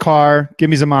looking for a car. Give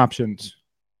me some options.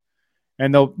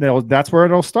 And that's where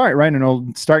it'll start, right? And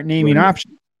it'll start naming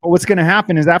options. But what's going to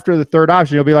happen is after the third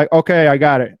option, you'll be like, okay, I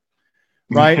got it,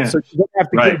 right? Yeah. So you're going to have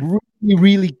to get really,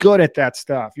 really good at that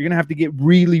stuff. You're going to have to get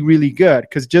really, really good,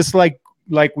 because just like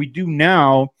we do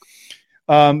now,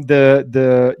 we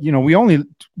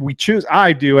choose.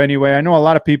 I do anyway. I know a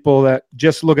lot of people that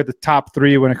just look at the top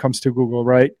three when it comes to Google,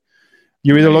 right?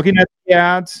 You're either looking at the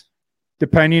ads,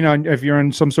 depending on if you're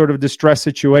in some sort of distress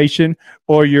situation,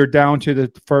 or you're down to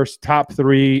the first top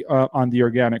three on the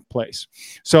organic place.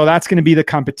 So that's going to be the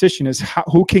competition, is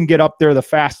who can get up there the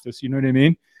fastest. You know what I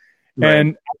mean? Right.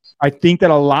 And I think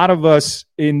that a lot of us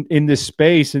in this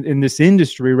space, in this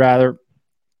industry rather,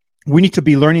 we need to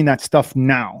be learning that stuff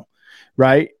now,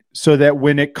 right? So that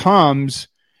when it comes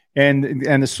and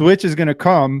the switch is going to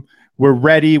come, we're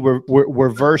ready. We're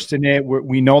versed in it.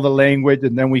 We know the language,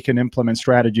 and then we can implement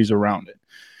strategies around it.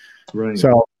 Right.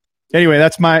 So, anyway,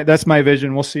 that's my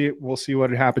vision. We'll see what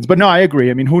happens. But no, I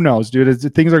agree. I mean, who knows,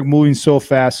 dude? Things are moving so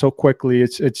fast, so quickly.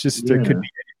 It's just it could be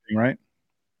anything, right?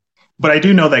 But I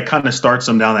do know that kind of starts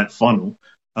them down that funnel.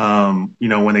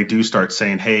 When they do start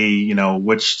saying, hey,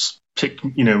 pick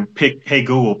Hey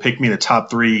Google, pick me the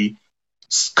top 3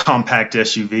 compact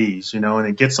SUVs, and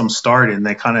it gets them started, and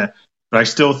they kind of. But I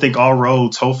still think all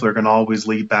roads, hopefully, are going to always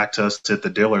lead back to us at the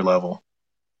dealer level.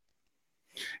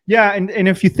 Yeah, and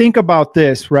if you think about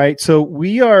this, right? So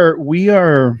we are,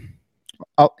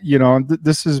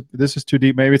 this is too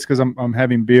deep. Maybe it's because I'm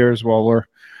having beers while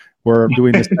we're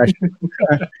doing this session.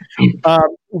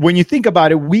 When you think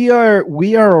about it, we are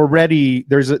already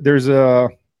there's a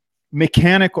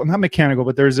mechanical, not mechanical,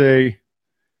 but there's a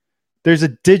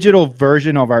digital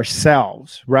version of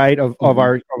ourselves, right? Of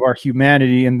our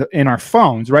humanity in our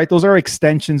phones, right? Those are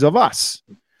extensions of us.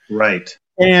 Right.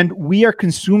 And we are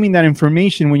consuming that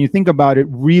information, when you think about it,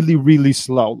 really, really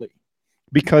slowly,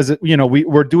 because,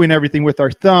 we're doing everything with our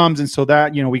thumbs. And so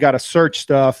that, we got to search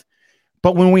stuff.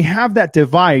 But when we have that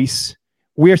device,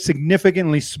 we are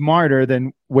significantly smarter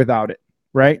than without it,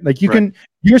 right? Like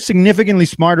you're significantly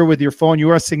smarter with your phone.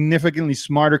 You are a significantly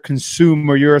smarter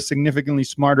consumer. You're a significantly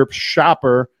smarter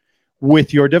shopper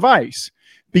with your device,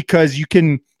 because you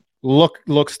can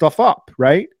look stuff up,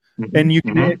 right? Mm-hmm. And you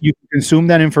can consume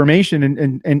that information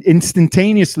and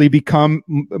instantaneously become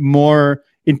more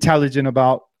intelligent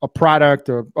about a product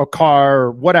or a car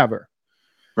or whatever.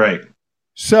 Right.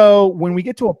 So when we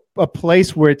get to a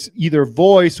place where it's either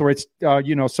voice or it's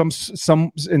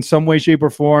some in some way, shape, or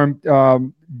form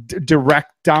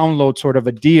direct download sort of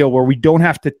a deal, where we don't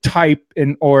have to type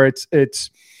in, or it's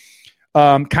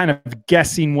kind of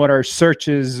guessing what our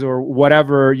searches or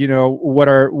whatever, what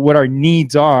our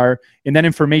needs are, and that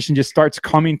information just starts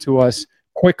coming to us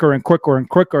quicker and quicker and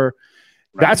quicker.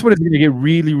 Right. That's when it's going to get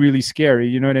really, really scary.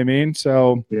 You know what I mean?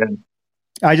 So yeah.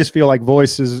 I just feel like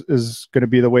voice is going to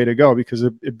be the way to go, because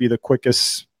it'd be the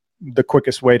quickest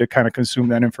way to kind of consume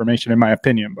that information, in my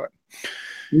opinion. But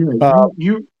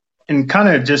you and kind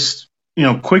of just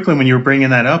quickly when you were bringing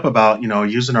that up about,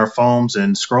 using our phones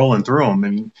and scrolling through them. I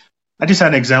mean, I just had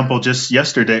an example just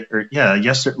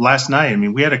last night. I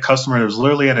mean, we had a customer that was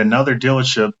literally at another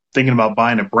dealership thinking about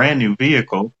buying a brand new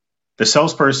vehicle. The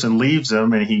salesperson leaves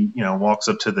him and he, walks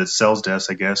up to the sales desk,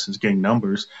 I guess, is getting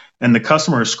numbers. And the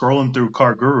customer is scrolling through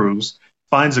Car Gurus,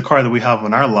 finds a car that we have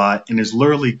on our lot, and is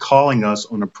literally calling us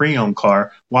on a pre-owned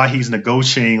car while he's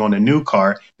negotiating on a new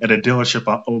car at a dealership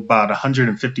about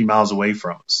 150 miles away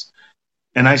from us.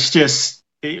 And I just,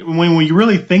 when you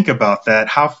really think about that,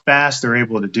 how fast they're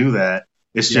able to do that,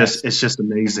 it's just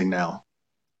amazing now.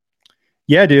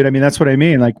 Yeah, dude. I mean, that's what I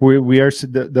mean. Like we are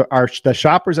the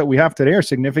shoppers that we have today are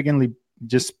significantly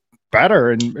just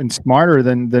better and smarter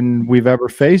than we've ever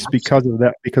faced because of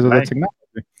that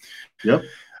technology. Yep.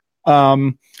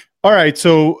 All right.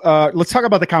 So let's talk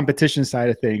about the competition side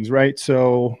of things, right?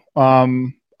 So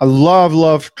I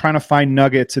love trying to find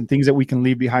nuggets and things that we can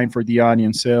leave behind for the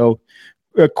audience. So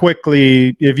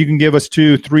quickly, if you can give us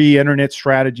 2-3 internet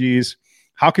strategies,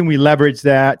 how can we leverage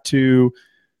that to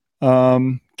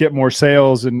get more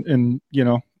sales and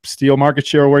steal market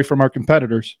share away from our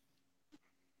competitors?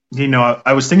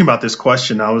 I was thinking about this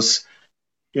question.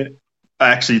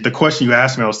 Actually, the question you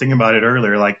asked me, I was thinking about it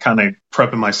earlier, like kind of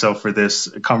prepping myself for this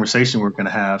conversation we're going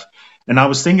to have. And I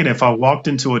was thinking if I walked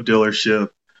into a dealership,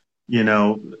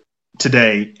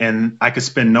 today and I could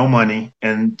spend no money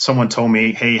and someone told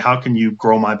me, hey, how can you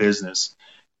grow my business?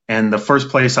 And the first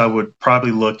place I would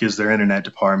probably look is their internet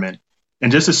department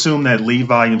and just assume that lead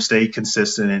volume stayed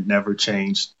consistent and never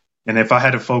changed. And if I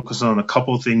had to focus on a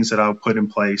couple of things that I would put in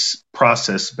place,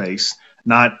 process-based,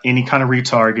 not any kind of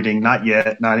retargeting, not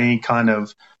yet, not any kind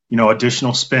of,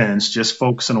 additional spends, just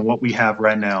focusing on what we have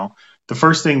right now. The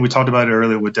first thing we talked about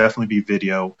earlier would definitely be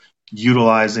video,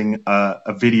 utilizing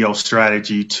a video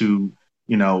strategy to,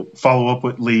 follow up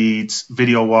with leads,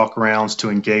 video walkarounds to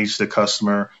engage the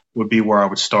customer would be where I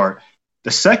would start.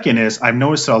 The second is I've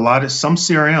noticed that some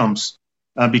CRMs,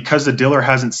 because the dealer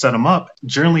hasn't set them up,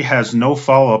 generally has no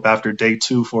follow-up after day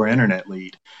 2 for an internet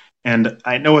lead. And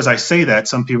I know as I say that,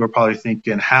 some people are probably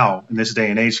thinking, how in this day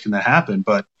and age can that happen?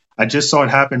 But I just saw it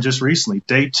happen just recently.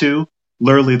 Day 2,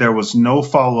 literally there was no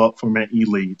follow-up from an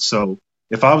e-lead. So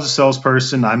if I was a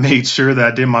salesperson, I made sure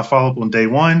that I did my follow-up on day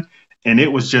 1, and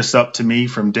it was just up to me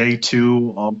from day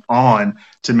 2 on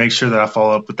to make sure that I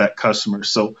follow up with that customer.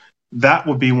 So that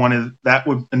would be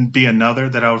another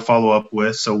that I would follow up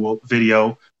with. So we'll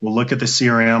look at the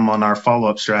CRM on our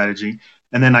follow-up strategy.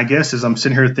 And then I guess as I'm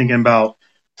sitting here thinking about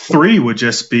 3 would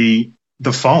just be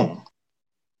the phone.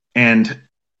 And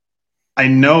I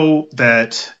know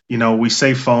that, we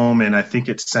say phone and I think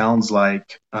it sounds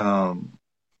like,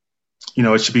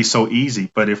 it should be so easy.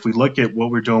 But if we look at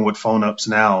what we're doing with phone ups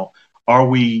now, are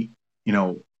we,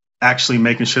 actually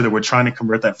making sure that we're trying to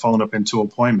convert that phone up into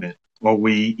appointment? Or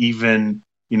we even,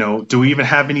 do we even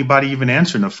have anybody even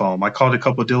answering the phone? I called a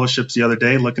couple of dealerships the other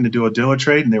day looking to do a dealer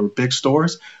trade, and they were big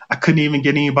stores. I couldn't even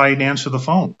get anybody to answer the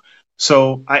phone.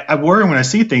 So I worry when I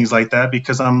see things like that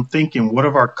because I'm thinking, what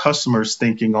are our customers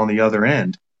thinking on the other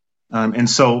end? And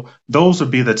so those would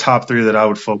be the top 3 that I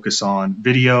would focus on: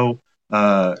 video,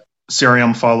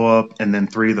 CRM follow-up, and then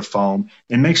 3, the phone,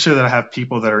 and make sure that I have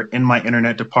people that are in my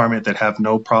internet department that have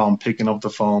no problem picking up the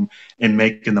phone and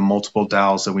making the multiple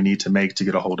dials that we need to make to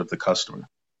get a hold of the customer.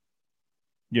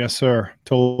 Yes, sir.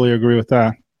 Totally agree with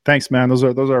that. Thanks, man. Those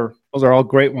are all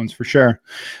great ones for sure.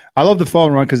 I love the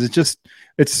phone run because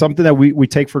it's something that we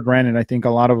take for granted. I think a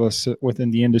lot of us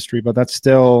within the industry, but that's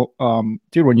still,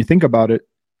 dude, when you think about it,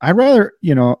 I'd rather,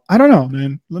 I don't know,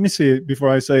 man. Let me see it before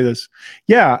I say this.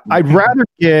 Yeah, I'd rather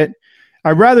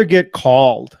get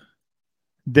called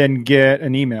than get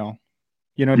an email.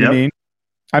 You know what I mean?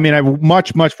 I mean, I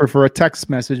much prefer a text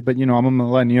message, but I'm a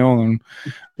millennial, and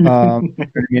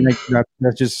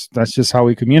that's just how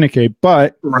we communicate.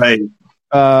 But right,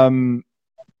 I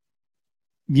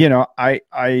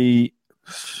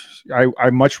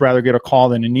much rather get a call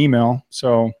than an email.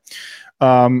 So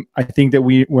I think that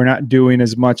we're not doing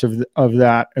as much of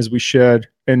that as we should,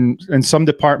 and some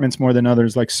departments more than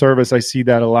others. Like service, I see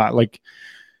that a lot. Like,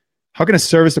 how can a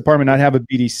service department not have a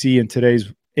BDC in today's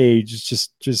age? It's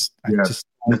just I just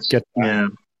don't get that.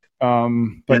 Yeah.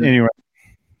 But anyway.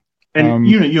 And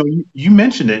you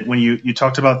mentioned it when you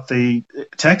talked about the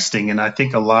texting, and I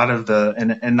think a lot of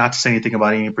and not to say anything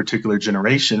about any particular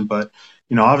generation, but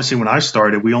obviously when I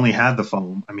started, we only had the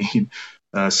phone. I mean,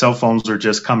 cell phones were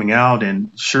just coming out,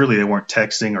 and surely they weren't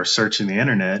texting or searching the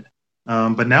internet.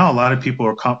 But now a lot of people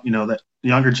are, that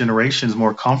younger generation is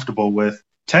more comfortable with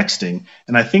texting,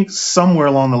 and I think somewhere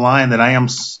along the line that I am.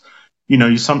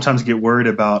 You sometimes get worried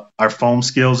about our phone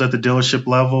skills at the dealership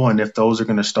level, and if those are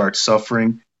going to start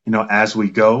suffering as we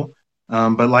go.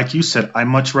 But like you said, I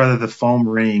much rather the phone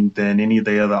ring than any of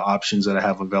the other options that I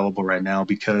have available right now,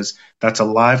 because that's a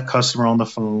live customer on the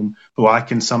phone who I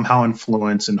can somehow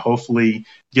influence and hopefully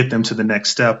get them to the next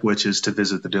step, which is to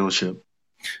visit the dealership.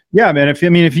 Yeah, man. If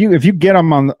you get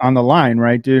them on the line,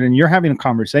 right, dude, and you're having a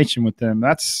conversation with them,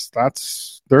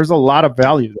 there's a lot of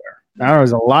value there.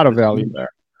 There's a lot of value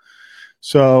there.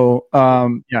 So,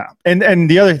 yeah. And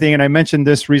the other thing, and I mentioned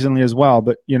this recently as well,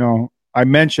 but I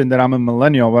mentioned that I'm a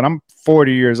millennial, but I'm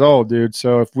 40 years old, dude.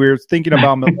 So if we're thinking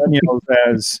about millennials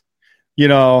as,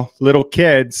 little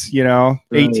kids,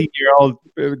 18-year-old,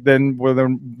 then we're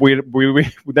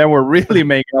really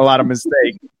making a lot of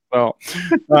mistakes. So,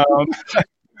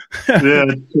 yeah,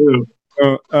 true.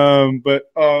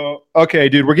 Okay,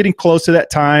 dude, we're getting close to that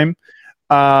time.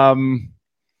 I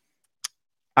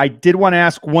did want to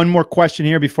ask one more question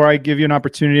here before I give you an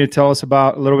opportunity to tell us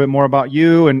a little bit more about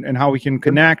you and how we can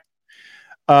connect.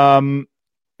 I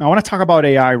want to talk about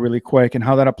AI really quick and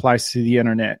how that applies to the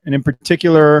internet. And in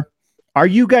particular, are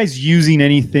you guys using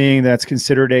anything that's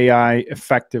considered AI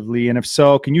effectively? And if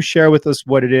so, can you share with us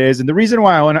what it is? And the reason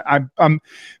why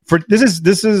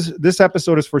this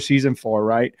episode is for season 4,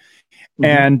 right? Mm-hmm.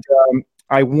 And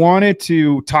I wanted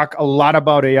to talk a lot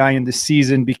about AI in this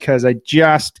season because I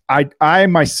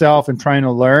myself am trying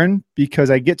to learn,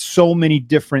 because I get so many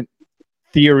different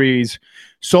theories,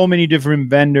 so many different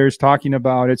vendors talking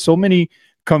about it, so many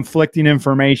conflicting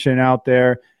information out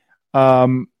there.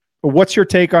 What's your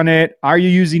take on it? Are you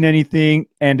using anything,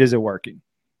 and is it working?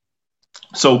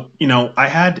 So, I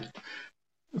had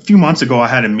a few months ago, I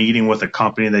had a meeting with a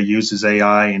company that uses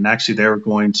AI, and actually they were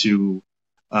going to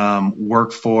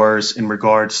work for us in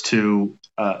regards to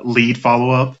lead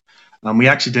follow-up. We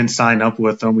actually didn't sign up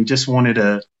with them. We just wanted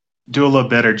to do a little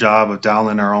better job of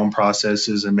dialing our own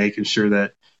processes and making sure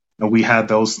that we had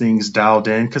those things dialed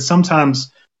in. Because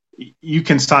sometimes you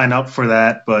can sign up for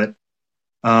that, but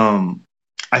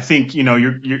I think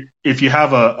you're if you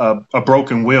have a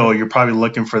broken wheel, you're probably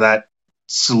looking for that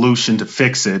solution to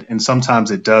fix it, and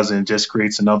sometimes it doesn't. It just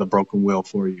creates another broken wheel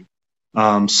for you.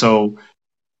 So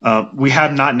we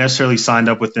have not necessarily signed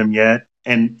up with them yet.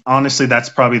 And honestly, that's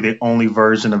probably the only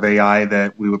version of AI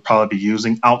that we would probably be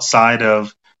using outside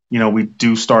of, we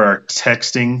do start our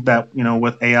texting that,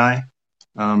 with AI.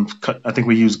 I think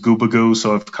we use Goobagoo.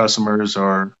 So if customers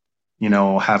are,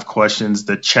 have questions,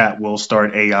 the chat will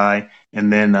start AI,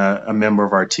 and then a member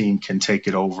of our team can take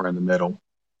it over in the middle.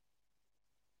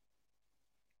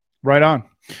 Right on.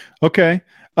 Okay.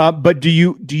 But do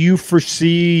you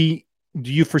foresee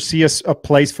a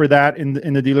place for that in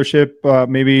the dealership,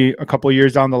 maybe a couple of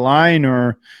years down the line?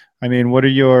 Or, what are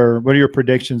your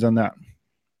predictions on that?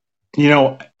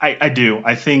 I do.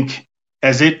 I think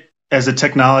as the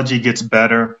technology gets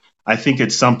better, I think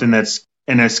it's something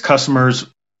and as customers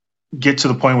get to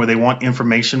the point where they want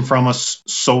information from us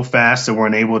so fast that we're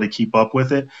unable to keep up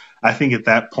with it, I think at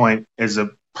that point is a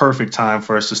perfect time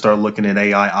for us to start looking at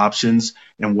AI options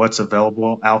and what's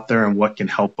available out there and what can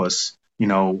help us,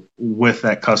 with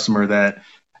that customer and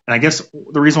I guess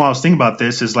the reason why I was thinking about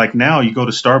this is, like, now you go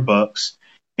to Starbucks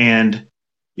and,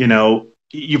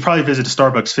 you probably visited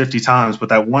Starbucks 50 times, but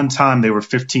that one time they were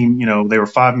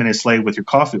 5 minutes late with your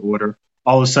coffee order,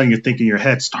 all of a sudden you're thinking in your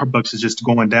head, Starbucks is just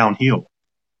going downhill.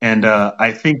 And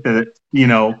I think that,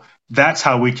 that's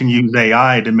how we can use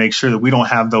AI to make sure that we don't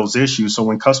have those issues. So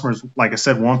when customers, like I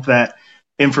said, want that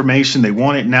information, they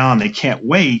want it now and they can't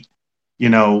wait,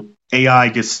 AI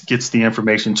gets the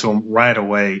information to them right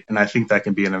away. And I think that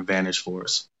can be an advantage for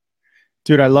us.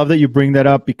 Dude, I love that you bring that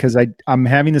up, because I'm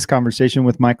having this conversation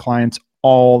with my clients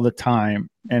all the time.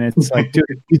 And it's like, dude,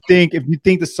 if you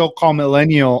think the so-called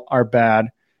millennial are bad,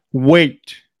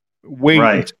 wait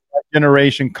right. Until that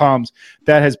generation comes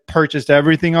that has purchased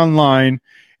everything online.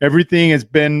 Everything has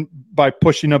been by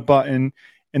pushing a button,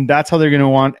 and that's how they're going to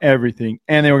want everything.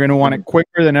 And they were going to want it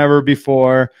quicker than ever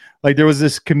before. Like, there was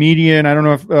this comedian, I don't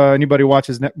know if anybody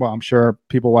watches well, I'm sure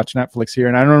people watch Netflix here,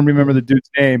 and I don't remember the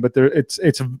dude's name, but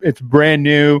it's brand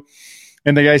new,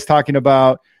 and the guy's talking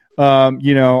about, I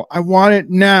want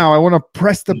it now. I want to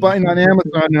press the button on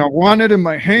Amazon, and I want it in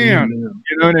my hand.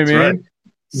 You know what I mean? Right.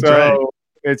 So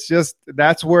it's just,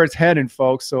 that's where it's heading,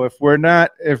 folks. So if you're not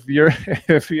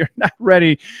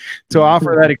ready to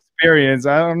offer that experience,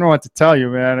 I don't know what to tell you,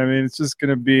 man. It's going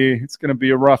to be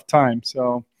a rough time.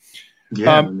 So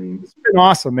yeah, it's been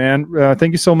awesome, man.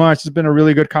 Thank you so much. It's been a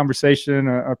really good conversation.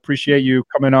 I appreciate you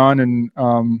coming on and,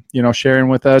 sharing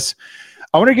with us.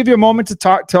 I want to give you a moment to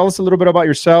tell us a little bit about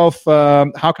yourself.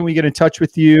 How can we get in touch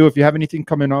with you? If you have anything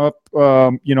coming up,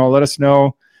 let us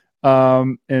know.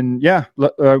 We'll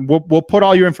put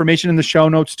all your information in the show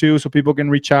notes too, so people can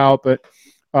reach out. But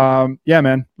Yeah,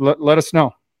 man, let us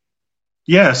know.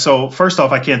 Yeah. So first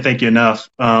off, I can't thank you enough,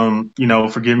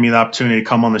 for giving me the opportunity to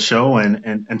come on the show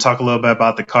and talk a little bit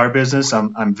about the car business.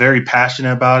 I'm very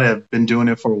passionate about it. I've been doing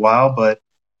it for a while, but,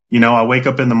 I wake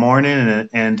up in the morning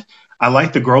and I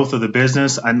like the growth of the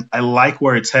business. I like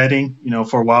where it's heading.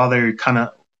 For a while they're kind of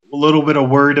a little bit of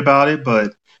worried about it,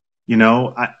 but,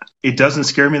 it doesn't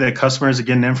scare me that customers are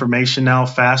getting information now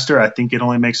faster. I think it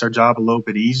only makes our job a little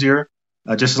bit easier,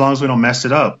 just as long as we don't mess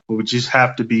it up. We just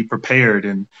have to be prepared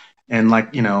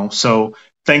so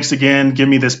thanks again. Give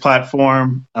me this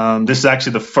platform. This is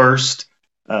actually the first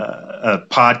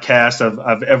podcast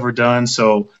I've ever done.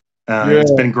 So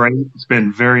It's been great. It's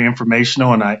been very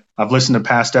informational, and I've listened to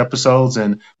past episodes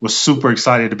and was super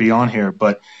excited to be on here.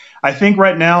 But I think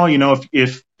right now,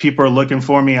 if people are looking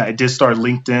for me, I did start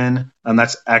LinkedIn, and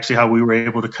that's actually how we were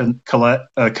able to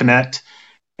connect.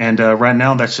 And right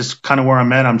now, that's just kind of where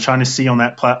I'm at. I'm trying to see on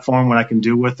that platform what I can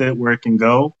do with it, where it can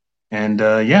go. And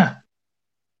yeah.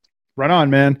 Right on,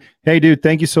 man. Hey, dude,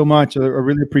 thank you so much. I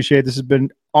really appreciate it. This has been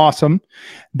awesome.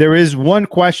 There is one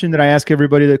question that I ask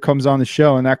everybody that comes on the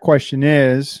show, and that question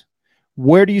is,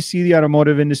 where do you see the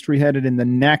automotive industry headed in the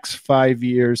next 5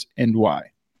 years and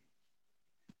why?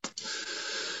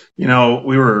 We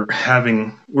were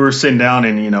sitting down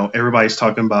and, everybody's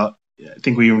talking about, I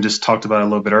think we even just talked about it a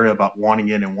little bit earlier about wanting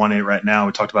it and wanting it right now.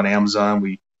 We talked about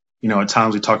Amazon. At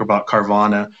times we talk about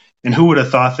Carvana. And who would have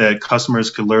thought that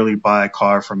customers could literally buy a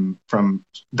car from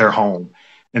their home?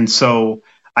 And so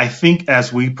I think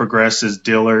as we progress as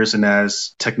dealers and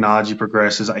as technology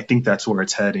progresses, I think that's where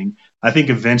it's heading. I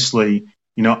think eventually,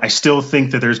 I still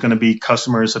think that there's going to be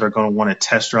customers that are going to want to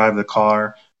test drive the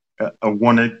car, are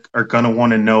going to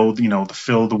want to know, the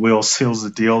feel of the wheel seals the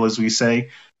deal, as we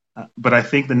say. But I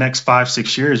think the next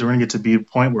 5-6 years, we're going to get to be a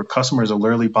point where customers are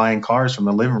literally buying cars from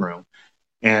the living room.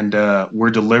 And we're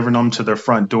delivering them to their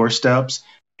front doorsteps.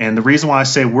 And the reason why I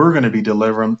say we're going to be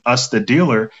delivering, us the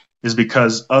dealer, is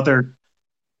because other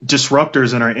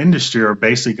disruptors in our industry are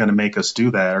basically going to make us do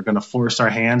that, are going to force our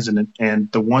hands.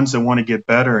 And the ones that want to get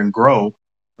better and grow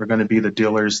are going to be the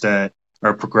dealers that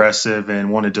are progressive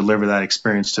and want to deliver that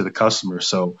experience to the customer.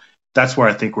 So that's where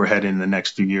I think we're heading in the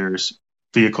next few years.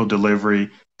 Vehicle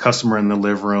delivery, customer in the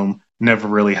living room, never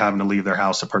really having to leave their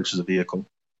house to purchase a vehicle.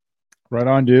 Right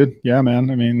on, dude. Yeah,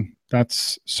 man. I mean,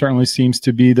 that's certainly seems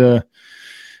to be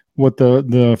what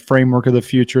the framework of the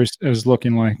future is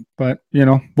looking like. But,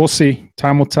 we'll see.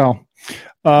 Time will tell.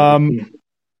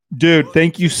 Dude,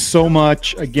 thank you so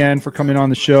much again for coming on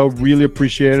the show. Really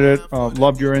appreciate it.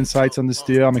 Loved your insights on this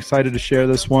deal. I'm excited to share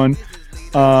this one.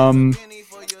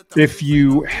 If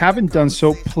you haven't done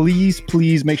so,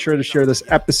 please make sure to share this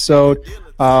episode.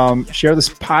 Share this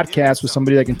podcast with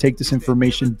somebody that can take this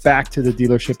information back to the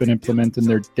dealership and implement in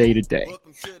their day-to-day.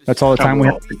 That's all the time we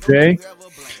have for today.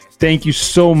 Thank you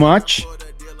so much,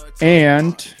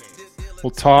 and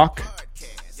we'll talk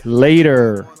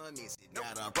later.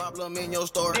 Problem in your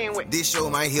store. This show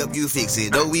might help you fix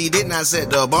it. Though we did not set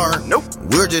the bar. Nope.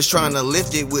 We're just trying to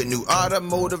lift it with new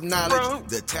automotive knowledge.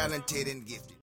 The talented and gifted.